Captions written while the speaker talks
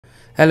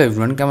Hello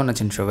everyone, কেমন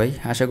আছেন সবাই?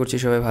 আশা করছি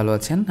সবাই ভালো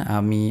আছেন।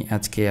 আমি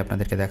আজকে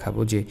আপনাদেরকে দেখাবো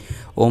যে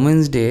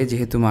ওমেন্স ডে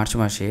যেহেতু মার্চ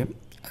মাসে,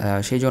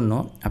 সেই জন্য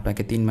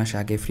আপনাকে 3 মাস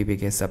আগে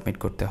ফ্রিপিকে সাবমিট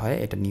করতে হয়।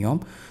 এটা নিয়ম।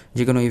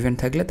 যে কোনো ইভেন্ট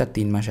থাকলে তার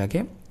 3 মাস আগে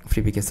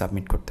ফ্রিপিকে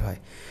সাবমিট করতে হয়।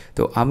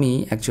 তো আমি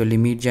অ্যাকচুয়ালি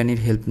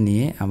মিডজার্নির হেল্প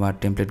নিয়ে আমার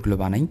টেমপ্লেটগুলো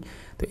বানাই।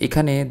 তো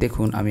এখানে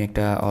দেখুন, আমি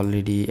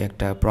অলরেডি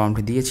একটা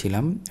প্রম্পট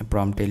দিয়েছিলাম।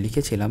 প্রম্পটে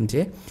লিখেছিলাম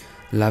যে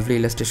lovely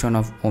illustration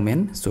of women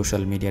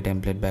social media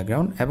template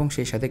background, এবং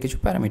সেই সাথে কিছু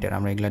প্যারামিটার।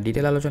 আমরা এগুলো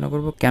ডিটেল আলোচনা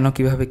করব, কেন,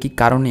 কিভাবে, কি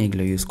কারণে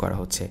এগুলো ইউজ করা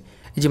হচ্ছে।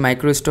 এই যে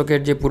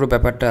মাইক্রোস্টকের যে পুরো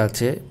ব্যাপারটা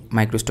আছে,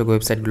 মাইক্রোস্টক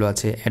ওয়েবসাইটগুলো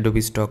আছে,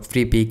 অ্যাডোবি স্টক,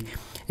 ফ্রিপিক,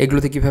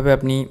 এগুলোতে কীভাবে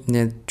আপনি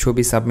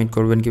ছবি সাবমিট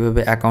করবেন,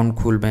 কীভাবে অ্যাকাউন্ট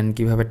খুলবেন,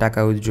 কীভাবে টাকা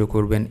উইথড্র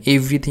করবেন,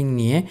 এভরিথিং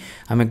নিয়ে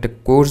আমি একটা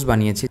কোর্স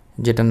বানিয়েছি,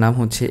 যেটার নাম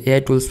হচ্ছে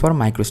AI tools for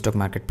microstock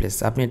marketplace.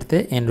 আপনি এটাতে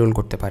এনরোল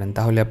করতে পারেন,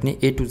 তাহলে আপনি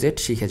A to Z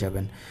শিখে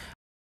যাবেন।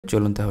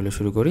 চলুন তাহলে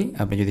শুরু করি।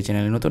 আপনি যদি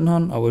চ্যানেলে নতুন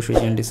হন, অবশ্যই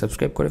চ্যানেলটি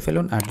সাবস্ক্রাইব করে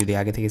ফেলুন, আর যদি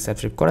আগে থেকে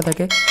সাবস্ক্রাইব করা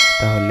থাকে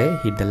তাহলে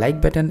hit the like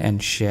button and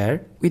share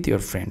with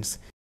your friends.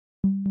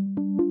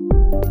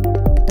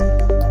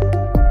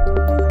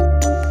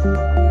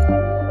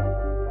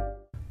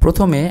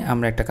 প্রথমে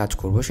আমরা একটা কাজ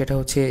করব, সেটা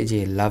হচ্ছে যে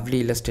লাভলি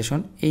ইলাস্ট্রেশন,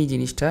 এই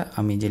জিনিসটা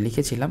আমি যে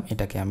লিখেছিলাম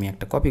এটাকে আমি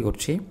একটা কপি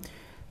করছি।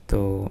 তো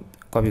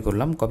কপি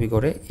করলাম, কপি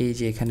করে এই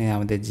যে এখানে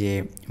আমাদের যে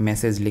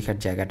মেসেজ লেখার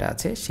জায়গাটা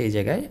আছে সেই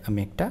জায়গায়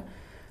আমি একটা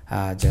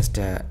জাস্ট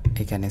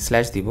এখানে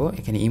স্ল্যাশ দিব,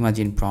 এখানে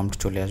ইমাজিন প্রম্পট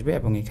চলে আসবে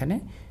এবং এখানে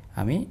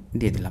আমি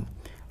দিয়ে দিলাম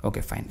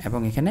ওকে ফাইন, এবং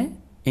এখানে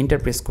এন্টার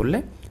প্রেস করলে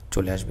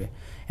চলে আসবে।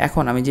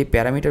 এখন আমি যে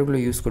প্যারামিটারগুলো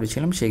ইউজ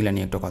করেছিলাম সেগুলো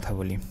নিয়ে একটু কথা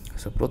বলি।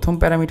 সো প্রথম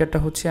প্যারামিটারটা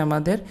হচ্ছে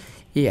আমাদের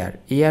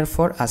এআর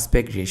ফর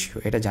আসপেক্ট রেশিও।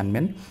 এটা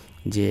জানবেন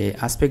যে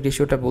আসপেক্ট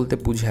রেশিওটা বলতে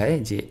বোঝায়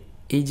যে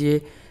এই যে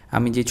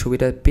আমি যে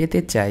ছবিটা পেতে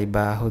চাই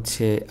বা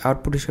হচ্ছে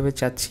আউটপুট হিসেবে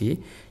চাচ্ছি,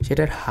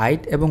 সেটার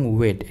হাইট এবং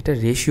ওয়েট, এটা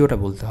রেশিওটা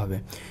বলতে হবে।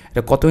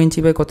 এটা কত ইঞ্চি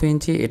বাই কত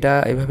ইঞ্চি, এটা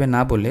এভাবে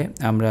না বলে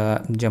আমরা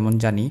যেমন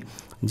জানি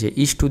যে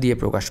ইস2 দিয়ে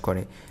প্রকাশ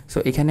করে। সো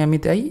এখানে আমি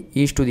তাই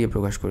ইস2 দিয়ে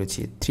প্রকাশ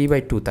করেছি।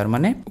 3/2, তার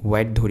মানে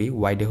ওয়াইড ধরি,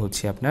 ওয়াইডে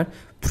হচ্ছে আপনার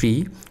 3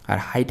 আর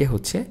হাইটে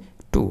হচ্ছে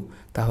 2।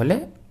 তাহলে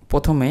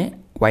প্রথমে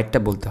ওয়াইডটা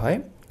বলতে হয়,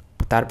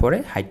 তারপরে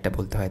হাইটটা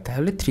বলতে হয়।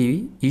 তাহলে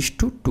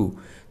 3:2,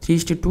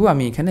 3:2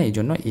 আমি এখানে এই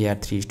জন্য AR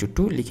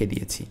 3:2 লিখে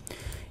দিয়েছি।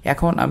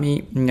 এখন আমি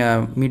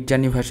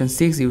মিডজার্নি ভার্সন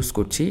 6 ইউজ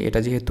করছি। এটা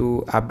যেহেতু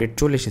আপডেট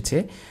চলে এসেছে,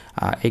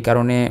 এই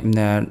কারণে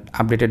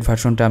আপডেটেড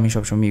ভার্সনটা আমি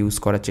সবসময় ইউজ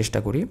করার চেষ্টা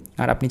করি।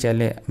 আর আপনি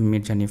চাইলে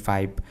মিডজার্নি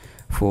 5,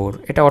 4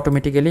 এটা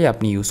অটোমেটিক্যালি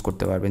আপনি ইউজ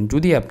করতে পারবেন।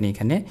 যদি আপনি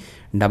এখানে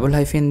ডাবল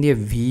হাইফেন দিয়ে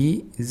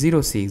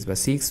V06 বা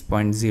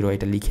 6.0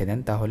 এটা লিখে দেন,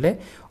 তাহলে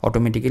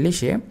অটোমেটিক্যালি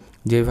সে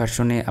যে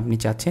ভার্সনে আপনি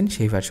চাচ্ছেন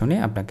সেই ভার্সনে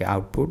আপনাকে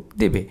আউটপুট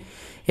দেবে।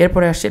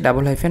 এরপরে আসছে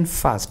ডাবল হাইফেন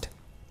ফাস্ট।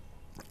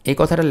 এই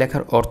কথাটা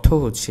লেখার অর্থ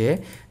হচ্ছে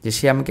যে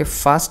সে আমাকে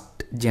ফাস্ট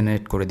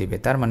জেনারেট করে দিবে,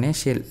 তার মানে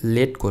সে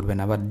লেট করবে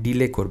না বা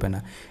ডিলে করবে না।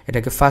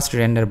 এটাকে ফাস্ট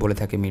রেন্ডার বলে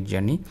থাকে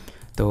মিডজার্নি।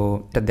 তো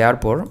এটা দেওয়ার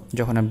পর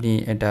যখন আপনি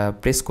এটা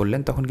প্রেস করলেন,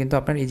 তখন কিন্তু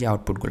আপনার এই যে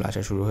আউটপুটগুলো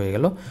আসা শুরু হয়ে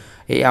গেল।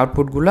 এই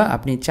আউটপুটগুলো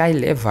আপনি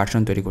চাইলে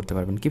ভার্সন তৈরি করতে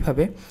পারবেন।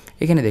 কিভাবে?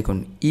 এখানে দেখুন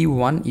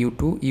U1,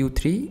 U2,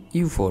 U3,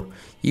 U4।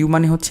 You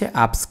মানে হচ্ছে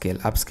আপস্কেল,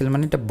 আপস্কেল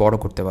মানে এটা বড়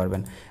করতে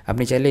পারবেন।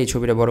 আপনি চাইলে এই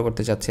ছবিটা বড়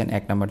করতে চাচ্ছেন,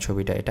 1 নম্বর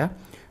ছবিটা এটা,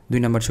 2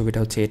 নম্বর ছবিটা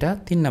হচ্ছে এটা,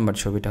 3 নম্বর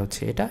ছবিটা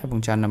হচ্ছে এটা, এবং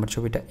 4 নম্বর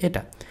ছবিটা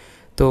এটা।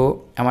 তো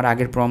আমার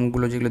আগের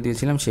প্রম্পটগুলো যেগুলো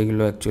দিয়েছিলাম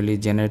সেগুলো অ্যাকচুয়ালি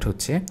জেনারেট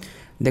হচ্ছে।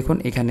 দেখুন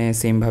এখানে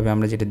সেমভাবে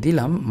আমরা যেটা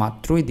দিলাম,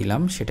 মাত্রই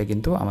দিলাম, সেটা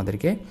কিন্তু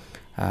আমাদেরকে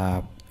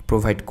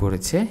প্রোভাইড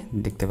করেছে।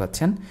 দেখতে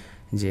পাচ্ছেন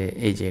যে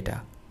এই যে এটা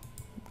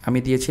আমি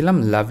দিয়েছিলাম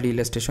lovely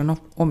illustration of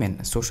women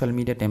social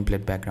media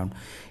template background.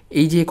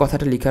 এই যে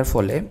কথাটা লেখার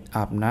ফলে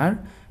আপনার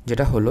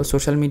যেটা হলো,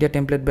 সোশ্যাল মিডিয়া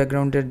টেমপ্লেট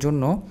ব্যাকগ্রাউন্ডের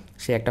জন্য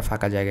সে একটা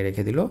ফাঁকা জায়গা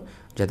রেখে দিল,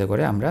 যাতে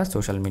করে আমরা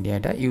সোশ্যাল মিডিয়া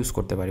এটা ইউজ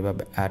করতে পারি বা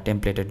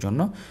টেমপ্লেটের জন্য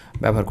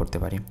ব্যবহার করতে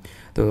পারি।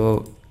 তো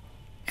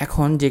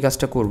এখন যে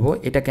কাজটা করব,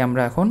 এটাকে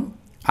আমরা এখন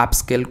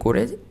আপস্কেল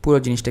করে পুরো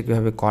জিনিসটা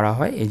কীভাবে করা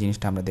হয় এই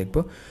জিনিসটা আমরা দেখব।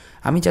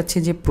 আমি চাচ্ছি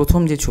যে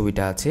প্রথম যে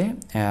ছবিটা আছে,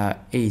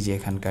 এই যে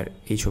এখানকার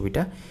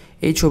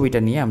এই ছবিটা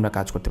নিয়ে আমরা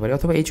কাজ করতে পারি,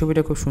 অথবা এই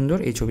ছবিটা খুব সুন্দর,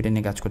 এই ছবিটা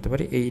নিয়ে কাজ করতে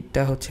পারি।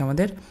 এইটা হচ্ছে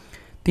আমাদের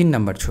 3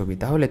 নম্বর ছবি।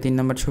 তাহলে 3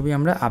 নম্বর ছবি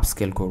আমরা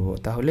আপস্কেল করব।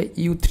 তাহলে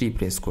U3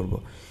 প্রেস করব।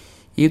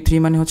 U3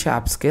 মানে হচ্ছে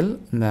আপস্কেল,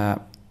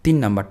 3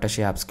 নাম্বারটা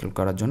সে আপস্কেল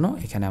করার জন্য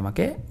এখানে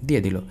আমাকে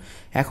দিয়ে দিল।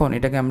 এখন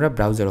এটাকে আমরা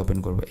ব্রাউজার ওপেন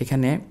করব।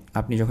 এখানে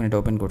আপনি যখন এটা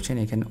ওপেন করছেন,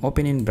 এখানে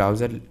ওপেন ইন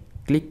ব্রাউজার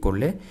ক্লিক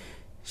করলে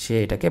সে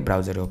এটাকে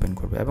ব্রাউজারে ওপেন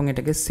করবে, এবং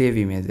এটাকে সেভ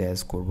ইমেজ অ্যাজ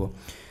করব।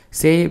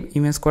 সেভ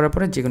ইমেজ করার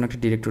পরে যে কোনো একটা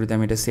ডিরেক্টরিতে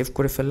আমি এটা সেভ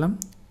করে ফেললাম।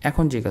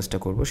 এখন যে কাজটা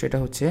করব সেটা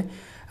হচ্ছে,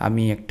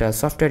 আমি একটা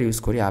সফটওয়্যার ইউজ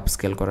করি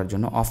আপস্কেল করার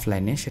জন্য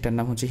অফলাইনে, সেটার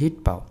নাম হচ্ছে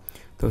হিটপাও।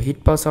 তো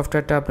হিটপাও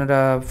সফটওয়্যারটা আপনারা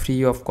ফ্রি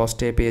অফ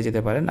কস্টে পেয়ে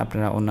যেতে পারেন।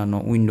 আপনারা অন্যান্য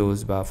উইন্ডোজ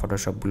বা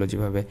ফটোশপগুলো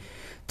যেভাবে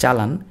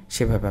চালান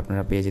সেভাবে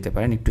আপনারা পেয়ে যেতে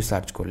পারেন একটু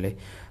সার্চ করলে।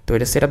 তো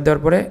এটা সেট আপ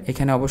দেওয়ার পরে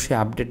এখানে অবশ্যই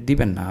আপডেট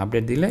দিবেন না,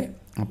 আপডেট দিলে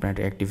আপনার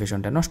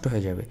অ্যাক্টিভেশনটা নষ্ট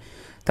হয়ে যাবে।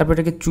 তারপর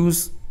এটাকে চুজ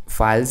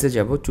ফাইলসে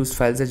যাব। চুজ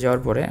ফাইলসে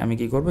যাওয়ার পরে আমি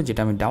কি করব,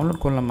 যেটা আমি ডাউনলোড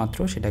করলাম মাত্র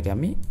সেটাকে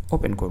আমি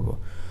ওপেন করব।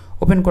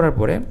 ওপেন করার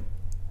পরে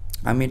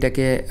আমি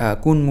এটাকে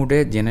কোন মুডে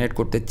জেনারেট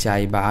করতে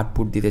চাই বা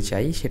আউটপুট দিতে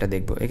চাই সেটা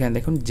দেখব। এখানে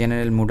দেখুন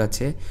জেনারেল মুড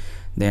আছে,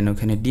 দেন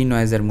ওখানে ডি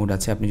নয়েজের মুড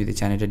আছে। আপনি যদি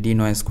চান এটা ডি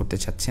নয়েজ করতে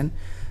চাচ্ছেন,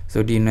 সো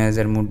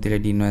ডিনয়েজার মোড দিলে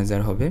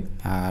ডিনয়েজার হবে।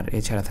 আর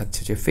এছাড়া থাকছে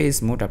যে ফেস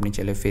মোড, আপনি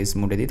চাইলে ফেস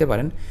মোডে দিতে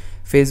পারেন।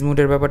 ফেস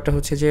মোডের ব্যাপারটা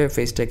হচ্ছে যে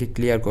ফেসটাকে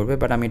ক্লিয়ার করবে,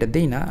 বাট আমি এটা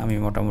দিই না, আমি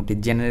মোটামুটি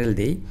জেনারেল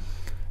দিই।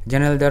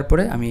 জেনারেল দেওয়ার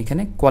পরে আমি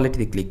এখানে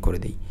কোয়ালিটিতে ক্লিক করে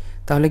দিই,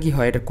 তাহলে কি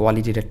হয়, এটা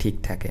কোয়ালিটিটা ঠিক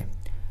থাকে।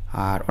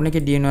 আর অনেকে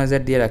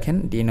ডিনয়েজার দিয়ে রাখেন,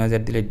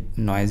 ডিনয়েজার দিলে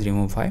নয়েজ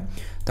রিমুভ হয়।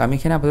 তো আমি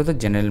এখানে আপাতত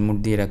জেনারেল মোড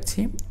দিয়ে রাখছি।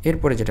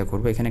 এরপরে যেটা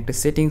করব, এখানে একটা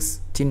সেটিংস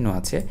চিহ্ন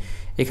আছে,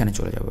 এখানে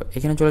চলে যাব।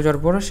 এখানে চলে যাওয়ার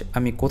পর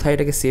আমি কোথায়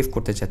এটাকে সেভ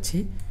করতে চাচ্ছি,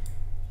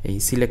 এই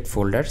সিলেক্ট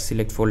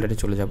ফোল্ডারে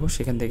চলে যাব।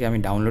 সেখান থেকে আমি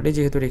ডাউনলোডে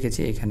যেহেতু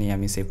রেখেছি, এখানেই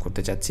আমি সেভ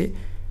করতে চাচ্ছি।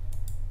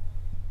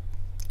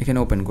 এখানে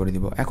ওপেন করে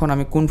দিব। এখন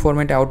আমি কোন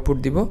ফরম্যাটে আউটপুট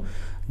দিব,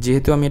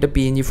 যেহেতু আমি এটা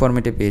পিএনজি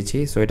ফরম্যাটে পেয়েছি,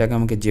 সো এটাকে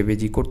আমাকে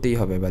জেপিজি করতেই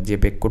হবে বা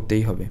জেপেগ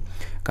করতেই হবে,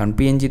 কারণ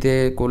পিএনজিতে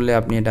করলে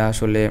আপনি এটা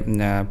আসলে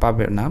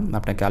পাবেন না,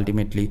 আপনাকে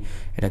আলটিমেটলি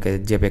এটাকে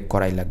জেপেগ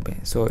করাই লাগবে।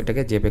 সো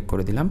এটাকে জেপেগ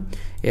করে দিলাম।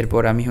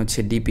 এরপর আমি হচ্ছে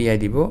ডিপিআই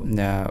দিব,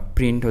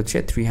 প্রিন্ট হচ্ছে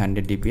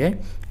 300 ডিপিআই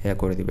এটা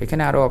করে দিব।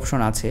 এখানে আরও অপশন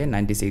আছে,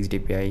 96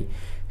 DPI,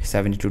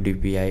 72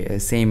 DPI,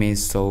 same age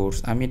source.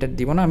 আমি এটা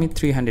দিব না, আমি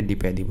 300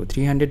 ডিপিআই দিব।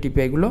 300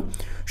 ডিপিআইগুলো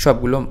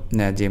সবগুলো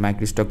যে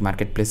মাইক্রোস্টক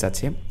মার্কেট প্লেস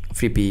আছে,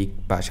 ফ্রিপিক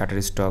বা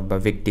শাটারস্টক বা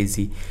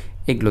ভেকটেজি,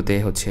 এগুলোতে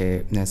হচ্ছে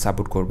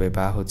সাপোর্ট করবে,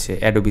 বা হচ্ছে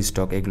অ্যাডোবি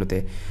স্টক এগুলোতে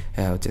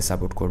হচ্ছে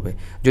সাপোর্ট করবে।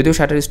 যদিও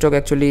শাটারস্টক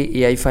অ্যাকচুয়ালি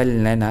এআই ফাইল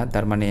নেয় না,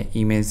 তার মানে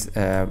ইমেজ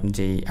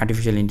যেই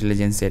আর্টিফিশিয়াল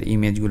ইন্টেলিজেন্সের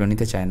ইমেজগুলো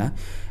নিতে চায় না,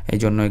 এই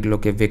জন্য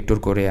এগুলোকে ভেক্টর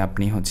করে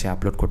আপনি হচ্ছে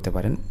আপলোড করতে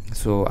পারেন।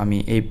 সো আমি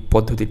এই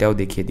পদ্ধতিটাও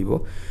দেখিয়ে দিব।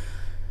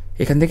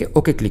 এখান থেকে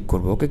ওকে ক্লিক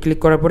করব। ওকে ক্লিক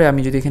করার পরে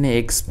আমি যদি এখানে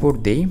এক্সপোর্ট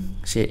দেই,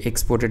 সে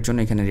এক্সপোর্টের জন্য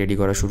এখানে রেডি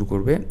করা শুরু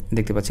করবে।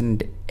 দেখতে পাচ্ছেন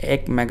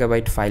 1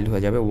 মেগাবাইট ফাইল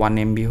হয়ে যাবে, 1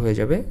 এমবি হয়ে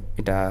যাবে,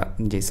 এটা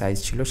যে সাইজ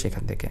ছিল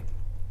সেখান থেকে।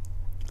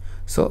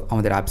 সো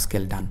আমাদের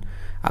আপস্কেল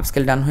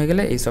ডান হয়ে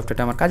গেলে এই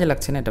সফটওয়্যারটা আমার কাজে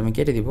লাগছে না, এটা আমি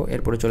কেটে দিব।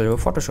 এরপরে চলে যাব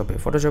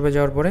ফটোশপে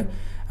যাওয়ার পরে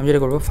আমি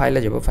যেটা করবো, ফাইলে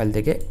যাব, ফাইল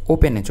থেকে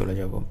ওপেনে চলে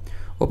যাব।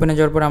 ওপেনে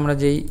যাওয়ার পর আমরা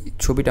যেই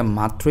ছবিটা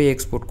মাত্রই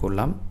এক্সপোর্ট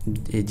করলাম,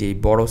 এই যে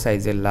বড়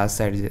সাইজের লার্জ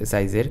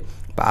সাইজের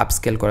বা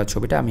আপস্কেল করা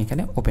ছবিটা আমি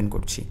এখানে ওপেন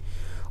করছি।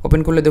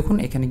 ওপেন করলে দেখুন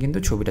এখানে কিন্তু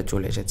ছবিটা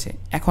চলে এসেছে।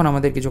 এখন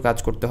আমাদের কিছু কাজ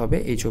করতে হবে,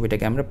 এই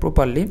ছবিটাকে আমরা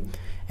প্রপারলি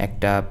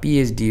একটা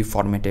পিএসডি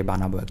ফরম্যাটে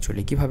বানাবো।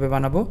 অ্যাকচুয়ালি কীভাবে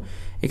বানাবো,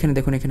 এখানে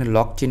দেখুন এখানে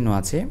লক চিহ্ন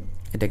আছে,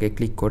 এটাকে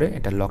ক্লিক করে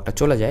এটা লকটা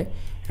চলে যায়,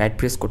 রাইট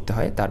প্রেস করতে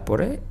হয়,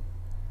 তারপরে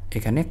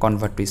এখানে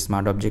কনভার্ট টু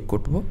স্মার্ট অবজেক্ট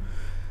করব।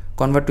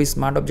 কনভার্ট টু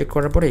স্মার্ট অবজেক্ট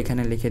করার পরে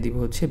এখানে লিখে দিব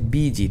হচ্ছে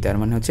বিজি, তার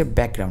মানে হচ্ছে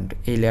ব্যাকগ্রাউন্ড,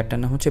 এই লেয়ারটার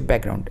নাম হচ্ছে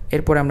ব্যাকগ্রাউন্ড।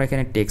 এরপরে আমরা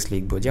এখানে টেক্সট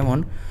লিখবো, যেমন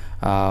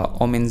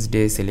ওমেন্স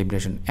ডে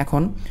সেলিব্রেশন।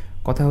 এখন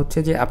কথা হচ্ছে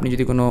যে আপনি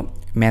যদি কোনো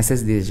মেসেজ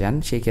দিতে চান,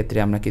 সেই ক্ষেত্রে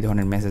আমরা কী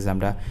ধরনের মেসেজ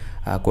আমরা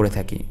করে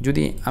থাকি।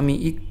 যদি আমি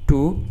একটু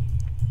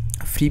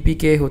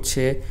ফ্রিপিকে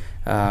হচ্ছে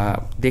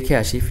দেখে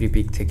আসি,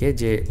 ফ্রিপিক থেকে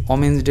যে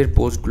ওমেন্স ডের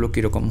পোস্টগুলো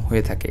কীরকম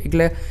হয়ে থাকে,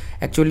 এগুলো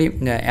অ্যাকচুয়ালি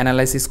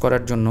অ্যানালাইসিস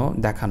করার জন্য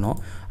দেখানো,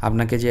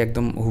 আপনাকে যে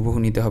একদম হুবহু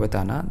নিতে হবে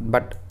তা না,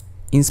 বাট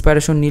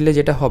ইন্সপিরেশন নিলে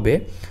যেটা হবে,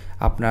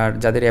 আপনার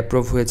যাদের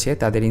অ্যাপ্রুভ হয়েছে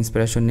তাদের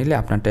ইন্সপিরেশন নিলে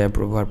আপনারটা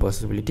অ্যাপ্রুভ হওয়ার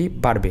পসিবিলিটি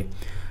বাড়বে।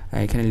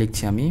 এখানে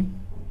লিখছি আমি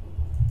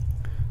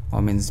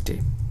women's day.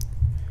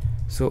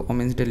 So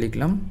women's day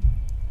লিখলাম।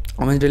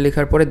 ওমেন্স ডে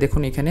লেখার পরে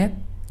দেখুন এখানে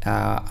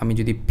আমি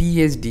যদি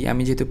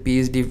আমি যেহেতু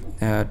পিএসডি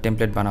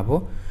টেমপ্লেট বানাবো,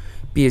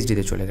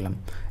 পিএসডিতে চলে গেলাম।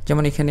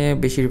 যেমন এখানে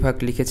বেশিরভাগ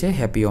লিখেছে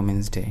হ্যাপি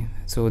ওমেন্স ডে।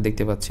 সো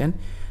দেখতে পাচ্ছেন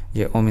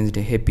যে women's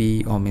day, happy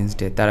women's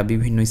day, তারা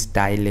বিভিন্ন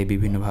স্টাইলে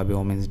বিভিন্নভাবে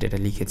ওমেন্স ডেটা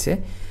লিখেছে।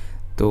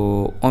 তো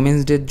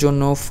ওমেন্স ডের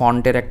জন্য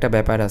ফন্টের একটা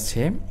ব্যাপার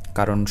আছে,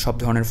 কারণ সব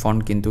ধরনের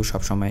ফন্ট কিন্তু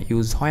সবসময়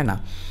ইউজ হয় না।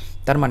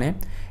 তার মানে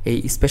এই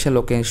স্পেশাল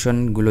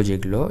ওকেশনগুলো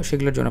যেগুলো,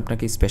 সেগুলোর জন্য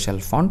আপনাকে স্পেশাল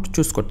ফন্ট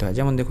চুজ করতে হয়।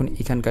 যেমন দেখুন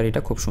এখানকার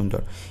এটা খুব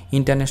সুন্দর,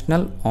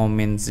 international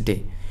women's day.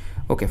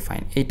 Okay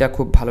fine, এইটা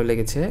খুব ভালো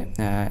লেগেছে।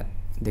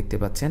 দেখতে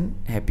পাচ্ছেন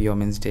হ্যাপি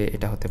ওমেন্স ডে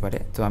এটা হতে পারে।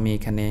 তো আমি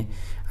এখানে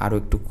আরও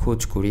একটু খোঁজ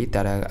করি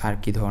তারা আর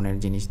কি ধরনের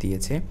জিনিস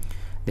দিয়েছে।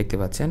 দেখতে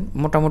পাচ্ছেন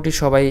মোটামুটি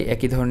সবাই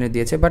একই ধরনের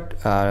দিয়েছে, বাট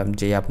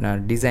যে আপনার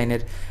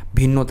ডিজাইনের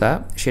ভিন্নতা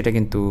সেটা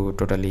কিন্তু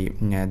টোটালি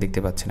দেখতে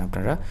পাচ্ছেন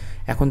আপনারা।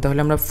 এখন তাহলে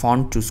আমরা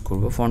ফন্ট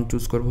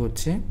চুজ করব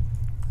হচ্ছে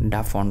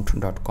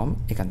dafont.com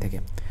এখান থেকে।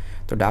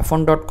 তো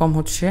dafont.com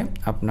হচ্ছে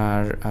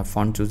আপনার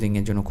ফন্ট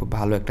চুজিংয়ের জন্য খুব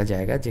ভালো একটা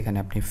জায়গা, যেখানে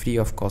আপনি ফ্রি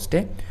অফ কস্টে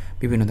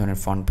বিভিন্ন ধরনের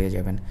ফন্ট পেয়ে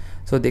যাবেন।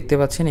 সো দেখতে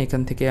পাচ্ছেন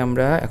এখান থেকে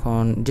আমরা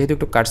এখন যেহেতু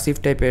একটু কার্সিভ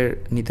টাইপের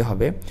নিতে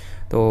হবে,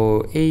 তো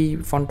এই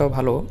ফন্টটাও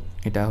ভালো,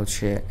 এটা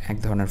হচ্ছে এক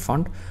ধরনের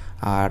ফন্ট।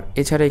 আর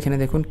এছাড়া এখানে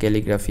দেখুন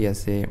ক্যালিগ্রাফি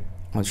আছে,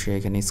 হচ্ছে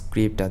এখানে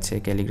স্ক্রিপ্ট আছে।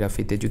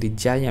 ক্যালিগ্রাফিতে যদি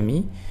যাই, আমি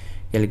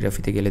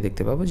ক্যালিগ্রাফিতে গেলে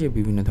দেখতে পাবো যে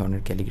বিভিন্ন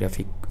ধরনের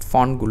ক্যালিগ্রাফিক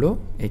ফন্টগুলো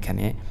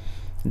এখানে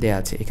দেয়া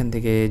আছে। এখান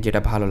থেকে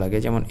যেটা ভালো লাগে,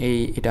 যেমন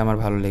এটা আমার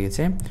ভালো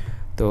লেগেছে,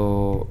 তো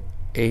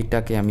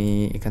এইটাকে আমি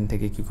এখান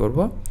থেকে কি করব,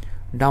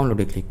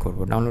 ডাউনলোডে ক্লিক করব।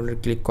 ডাউনলোডে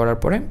ক্লিক করার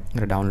পরে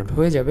এটা ডাউনলোড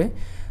হয়ে যাবে।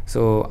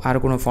 সো আর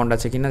কোনো ফন্ট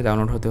আছে কিনা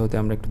ডাউনলোড হতে হতে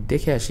আমরা একটু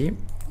দেখে আসি,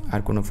 আর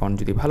কোনো ফন্ট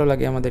যদি ভালো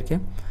লাগে আমাদেরকে।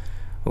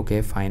 ওকে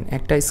ফাইন,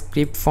 একটা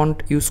স্ক্রিপ্ট ফন্ট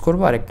ইউজ করব,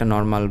 আর একটা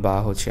নর্মাল বা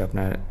হচ্ছে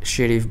আপনার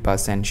শেরিফ বা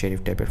স্যান্ড শেরিফ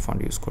টাইপের ফন্ট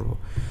ইউজ করব।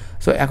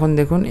 সো এখন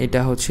দেখুন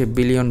এটা হচ্ছে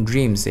বিলিয়ন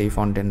ড্রিমস এই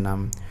ফন্টের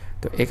নাম।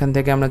 তো এখান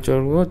থেকে আমরা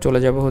চলে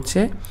যাব হচ্ছে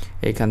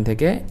এখান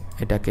থেকে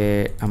এটাকে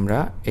আমরা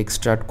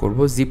এক্সট্রাক্ট করব।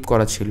 জিপ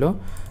করা ছিল,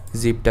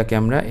 জিপটাকে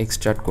আমরা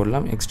এক্সট্রাক্ট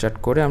করলাম। এক্সট্রাক্ট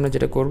করে আমরা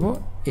যেটা করব,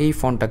 এই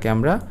ফন্টটাকে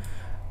আমরা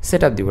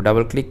সেটআপ দিব,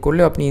 ডাবল ক্লিক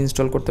করলেও আপনি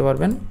ইনস্টল করতে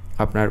পারবেন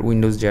আপনার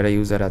উইন্ডোজ যারা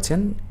ইউজার আছেন।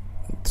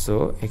 সো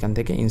এখান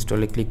থেকে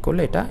ইনস্টলে ক্লিক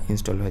করলে এটা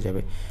ইনস্টল হয়ে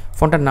যাবে।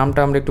 ফন্টটার নামটা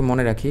আমরা একটু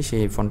মনে রাখি,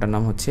 সেই ফন্টটার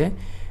নাম হচ্ছে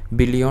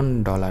 $billion,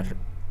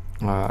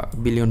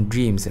 billion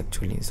dreams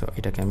actually. So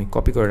এটাকে আমি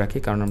কপি করে রাখি,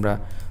 কারণ আমরা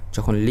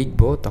যখন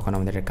লিখবো তখন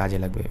আমাদের এটা কাজে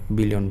লাগবে,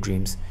 বিলিয়ন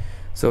ড্রিমস।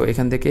 সো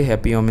এখান থেকে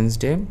happy women's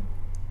day,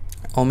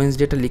 women's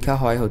data লেখা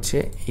হয় হচ্ছে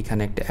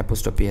এখানে একটা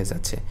অ্যাপোস্ট্রফি এস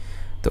আছে,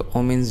 তো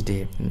ওমেন্স ডে।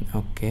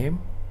 ওকে,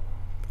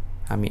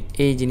 আমি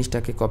এই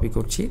জিনিসটাকে কপি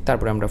করছি,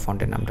 তারপরে আমরা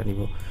ফন্টের নামটা নিব।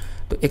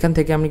 তো এখান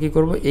থেকে আমি কি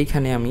করব,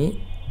 এইখানে আমি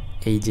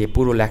এই যে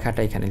পুরো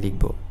লেখাটা এখানে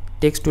লিখব।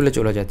 টেক্সট টুলে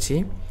চলে যাচ্ছি,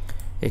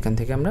 এখান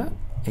থেকে আমরা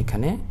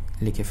এখানে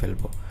লিখে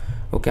ফেলবো।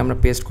 ওকে, আমরা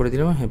পেস্ট করে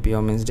দিলাম হ্যাপি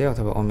ওমেন্স ডে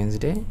অথবা ওমেন্স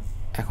ডে।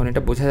 এখন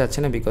এটা বোঝা যাচ্ছে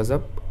না বিকজ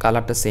অফ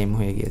কালারটা সেম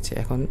হয়ে গিয়েছে।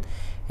 এখন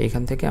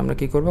এখান থেকে আমরা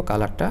কি করব,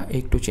 কালারটা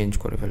একটু চেঞ্জ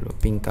করে ফেলবো,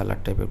 পিঙ্ক কালার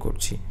টাইপের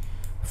করছি।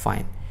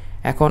 ফাইন।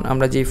 এখন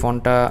আমরা যেই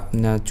ফন্টটা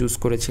চুজ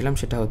করেছিলাম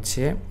সেটা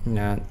হচ্ছে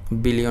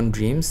বিলিয়ন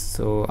ড্রিমস।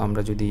 সো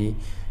আমরা যদি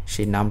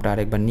সেই নামটা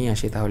আরেকবার নিয়ে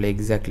আসি তাহলে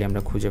এক্স্যাক্টলি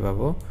আমরা খুঁজে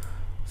পাবো।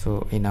 সো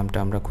এই নামটা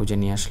আমরা খুঁজে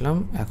নিয়ে আসলাম।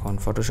 এখন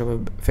ফটোশপে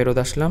ফেরত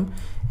আসলাম,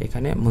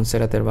 এখানে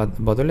মুনসেরাতের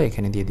বদলে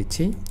এখানে দিয়ে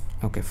দিচ্ছি।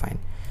 Okay fine.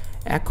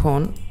 এখন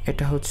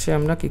এটা হচ্ছে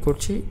আমরা কি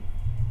করছি,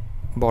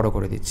 বড়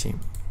করে দিচ্ছি।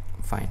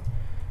 ফাইন।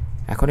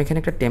 এখন এখানে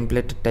একটা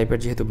টেমপ্লেট টাইপের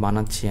যেহেতু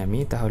বানাচ্ছি আমি,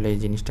 তাহলে এই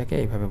জিনিসটাকে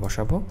এইভাবে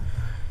বসাবো।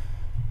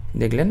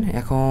 দেখলেন?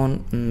 এখন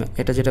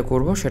এটা যেটা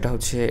করব সেটা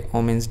হচ্ছে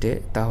ওমেন্স ডে,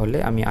 তাহলে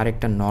আমি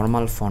আরেকটা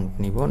নর্মাল ফন্ট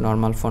নিব।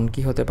 নর্মাল ফন্ট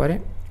কি হতে পারে,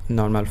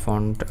 নর্মাল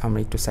ফন্ট আমরা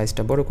একটু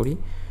সাইজটা বড় করি।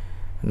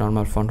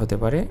 নর্মাল ফন্ট হতে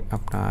পারে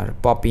আপনার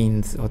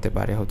পপিন্স, হতে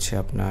পারে হচ্ছে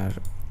আপনার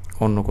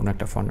অন্য কোনো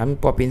একটা ফন্ট। আমি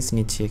পপিন্স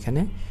নিচ্ছি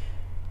এখানে।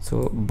 সো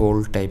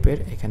বোল্ড টাইপের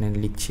এখানে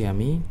লিখছি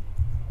আমি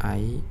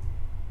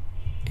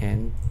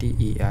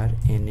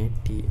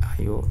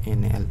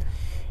INTERNATIONL,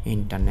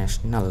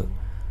 ইন্টারন্যাশনাল।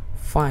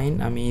 ফাইন।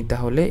 আমি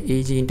তাহলে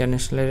এই যে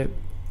ইন্টারন্যাশনালের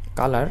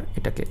কালার,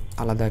 এটাকে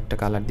আলাদা একটা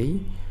কালার দিই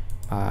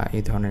বা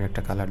এই ধরনের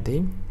একটা কালার দিই।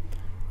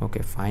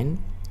 ওকে ফাইন,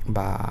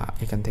 বা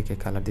এখান থেকে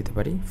কালার দিতে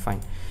পারি। ফাইন।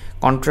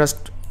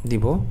 কন্ট্রাস্ট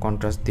দিব,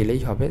 কন্ট্রাস্ট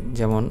দিলেই হবে।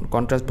 যেমন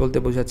কন্ট্রাস্ট বলতে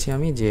বোঝাচ্ছি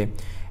আমি যে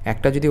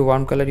একটা যদি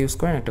ওয়ার্ম কালার ইউজ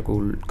করেন, একটা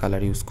কুল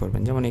কালার ইউজ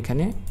করবেন। যেমন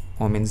এখানে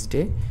women's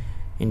day,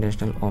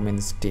 international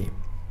women's day,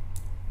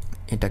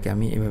 এটাকে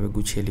আমি এভাবে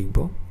গুছিয়ে লিখব।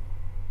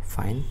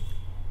 ফাইন,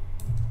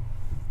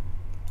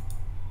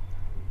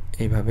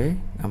 এইভাবে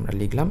আমরা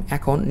লিখলাম।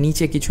 এখন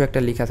নিচে কিছু একটা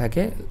লেখা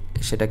থাকে,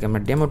 সেটাকে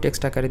আমরা ডেমো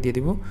টেক্সট আকারে দিয়ে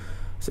দিব।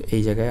 সো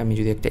এই জায়গায় আমি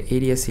যদি একটা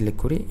এরিয়া সিলেক্ট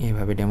করি,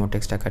 এইভাবে ডেমো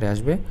টেক্সট আকারে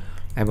আসবে,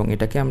 এবং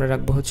এটাকে আমরা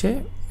রাখবো হচ্ছে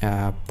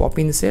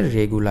পপিন্সের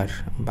রেগুলার,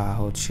 বা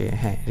হচ্ছে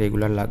হ্যাঁ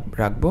রেগুলার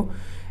রাখবো।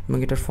 এবং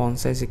এটার ফন্ট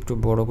সাইজ একটু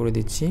বড় করে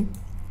দিচ্ছি।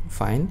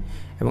 ফাইন।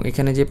 এবং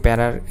এখানে যে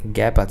প্যারার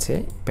গ্যাপ আছে,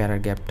 প্যারার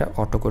গ্যাপটা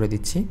অটো করে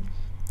দিচ্ছি।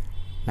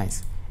 নাইস।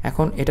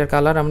 এখন এটার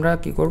কালার আমরা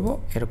কি করব,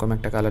 এরকম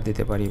একটা কালার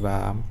দিতে পারি, বা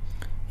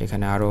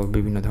এখানে আরও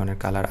বিভিন্ন ধরনের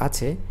কালার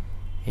আছে,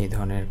 এই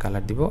ধরনের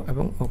কালার দিব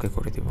এবং ওকে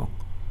করে দিব।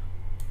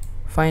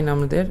 ফাইন।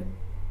 আমাদের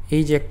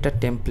এই যে একটা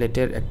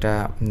টেমপ্লেটের একটা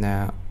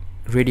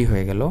রেডি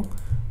হয়ে গেল।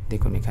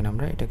 দেখুন এখানে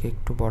আমরা এটাকে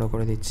একটু বড়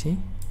করে দিচ্ছি,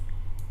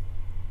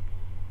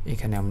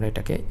 এখানে আমরা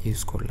এটাকে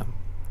ইউজ করলাম।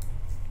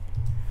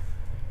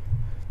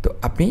 তো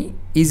আপনি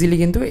ইজিলি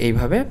কিন্তু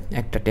এইভাবে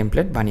একটা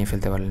টেমপ্লেট বানিয়ে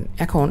ফেলতে পারলেন।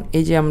 এখন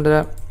এই যে আমরা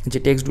যে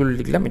টেক্সটগুলো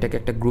লিখলাম, এটাকে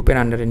একটা গ্রুপের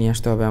আন্ডারে নিয়ে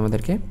আসতে হবে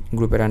আমাদেরকে।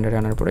 গ্রুপের আন্ডারে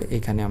আনার পরে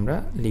এখানে আমরা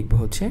লিখব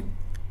হচ্ছে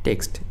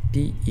টেক্সট,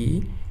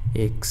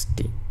 TEXT,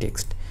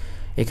 টেক্সট।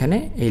 এখানে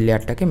এই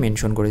লেয়ারটাকে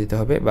মেনশন করে দিতে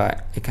হবে, বা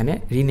এখানে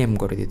রিনেম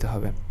করে দিতে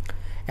হবে।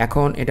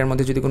 এখন এটার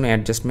মধ্যে যদি কোনো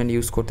অ্যাডজাস্টমেন্ট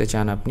ইউজ করতে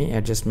চান, আপনি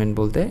অ্যাডজাস্টমেন্ট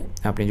বলতে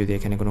আপনি যদি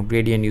এখানে কোনো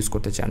গ্রেডিয়েন্ট ইউজ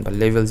করতে চান বা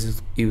লেভেলস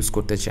ইউজ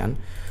করতে চান।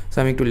 সো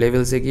আমি একটু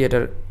লেভেলসে গিয়ে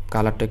এটার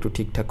কালারটা একটু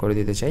ঠিকঠাক করে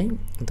দিতে চাই।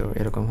 তো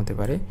এরকম হতে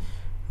পারে,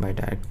 বা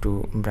এটা একটু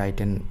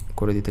ব্রাইটেন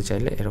করে দিতে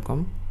চাইলে এরকম,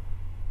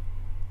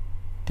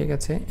 ঠিক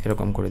আছে,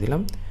 এরকম করে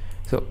দিলাম।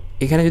 সো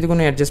এখানে যদি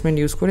কোনো অ্যাডজাস্টমেন্ট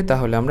ইউজ করি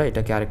তাহলে আমরা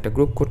এটাকে আরেকটা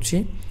গ্রুপ করছি,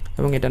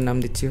 এবং এটার নাম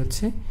দিচ্ছি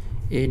হচ্ছে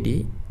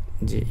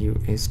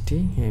ADJUSTMENT,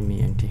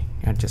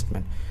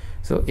 অ্যাডজাস্টমেন্ট।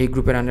 সো এই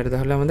গ্রুপের আন্ডারে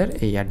তাহলে আমাদের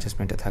এই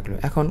অ্যাডজাস্টমেন্টটা থাকলো।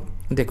 এখন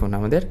দেখুন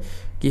আমাদের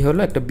কি হলো,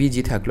 একটা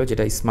বিজি থাকলো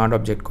যেটা স্মার্ট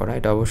অবজেক্ট করা।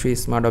 এটা অবশ্যই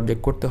স্মার্ট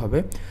অবজেক্ট করতে হবে,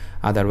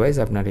 আদারওয়াইজ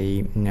আপনার এই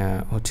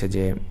হচ্ছে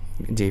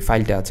যে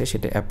ফাইলটা আছে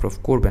সেটা অ্যাপ্রুভ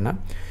করবে না।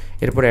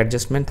 এরপর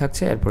অ্যাডজাস্টমেন্ট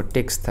থাকছে, এরপর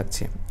টেক্সট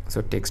থাকছে। সো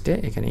টেক্সটে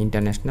এখানে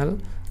ইন্টারন্যাশনাল,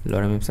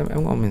 লরেম ইপসাম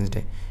এবং ওমেন্স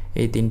ডে,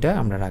 এই তিনটা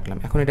আমরা রাখলাম।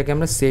 এখন এটাকে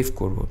আমরা সেভ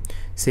করব।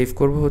 সেভ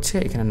করব হচ্ছে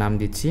এখানে নাম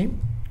দিচ্ছি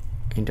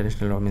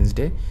international women's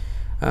day.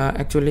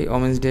 Actually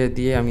women's day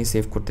দিয়ে আমি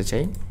সেভ করতে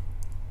চাই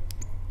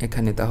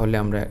এখানে, তাহলে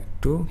আমরা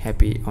একটু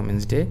হ্যাপি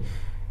ওমেন্স ডে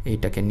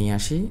এইটাকে নিয়ে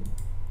আসি।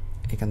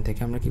 এখান থেকে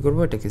আমরা কি করব,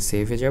 এটাকে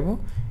সেভে যাব,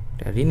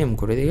 এটা রিনেম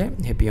করে দিয়ে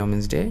হ্যাপি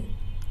ওমেন্স ডে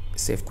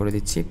সেভ করে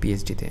দিচ্ছি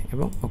PSD-তে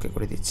এবং ওকে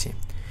করে দিচ্ছি।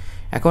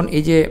 এখন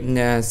এই যে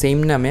সেম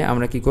নামে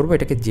আমরা কি করব,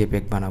 এটাকে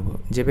জেপেগ বানাবো।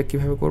 জেপেগ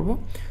কীভাবে করব,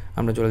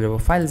 আমরা চলে যাব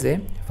ফাইলসে,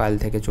 ফাইল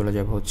থেকে চলে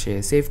যাব হচ্ছে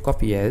save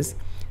copy as.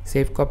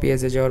 Save copy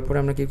অ্যাজে যাওয়ার পরে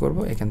আমরা কি করব,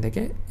 এখান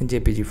থেকে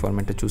জেপিজি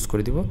ফরম্যাটটা চুজ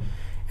করে দিব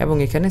এবং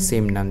এখানে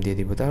সেম নাম দিয়ে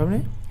দিব, তাহলে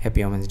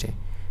হ্যাপি ওমেন্স ডে।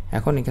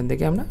 এখন এখান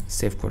থেকে আমরা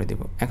সেভ করে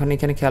দেব। এখন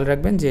এখানে খেয়াল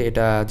রাখবেন যে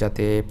এটা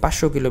যাতে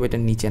 500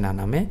 কিলোবাইটের নিচে না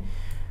নামে,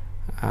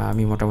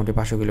 আমি মোটামুটি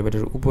 500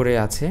 কিলোবাইটের উপরে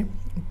আছে,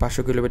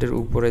 500 কিলোবাইটের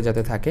উপরে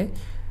যাতে থাকে,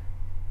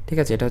 ঠিক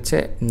আছে। এটা হচ্ছে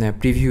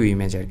প্রিভিউ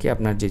ইমেজ আর কি,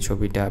 আপনার যে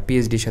ছবিটা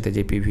পিএসডির সাথে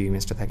যে প্রিভিউ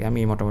ইমেজটা থাকে, আমি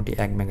মোটামুটি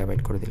 1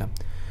 মেগাবাইট করে দিলাম।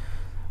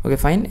 ওকে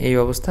ফাইন, এই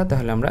অবস্থা।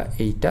 তাহলে আমরা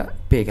এইটা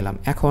পেয়ে গেলাম।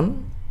 এখন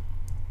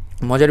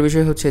মজার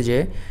বিষয় হচ্ছে যে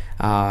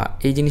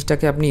এই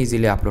জিনিসটাকে আপনি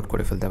ইজিলি আপলোড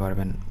করে ফেলতে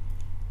পারবেন।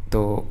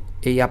 তো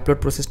এই আপলোড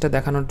প্রসেসটা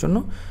দেখানোর জন্য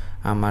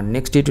আমার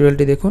নেক্সট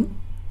টিউটোরিয়ালটি দেখুন।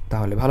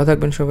 তাহলে ভালো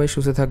থাকবেন সবাই,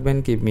 সুস্থ থাকবেন,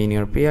 keep me in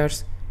your prayers.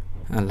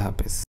 আল্লাহ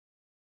হাফেজ।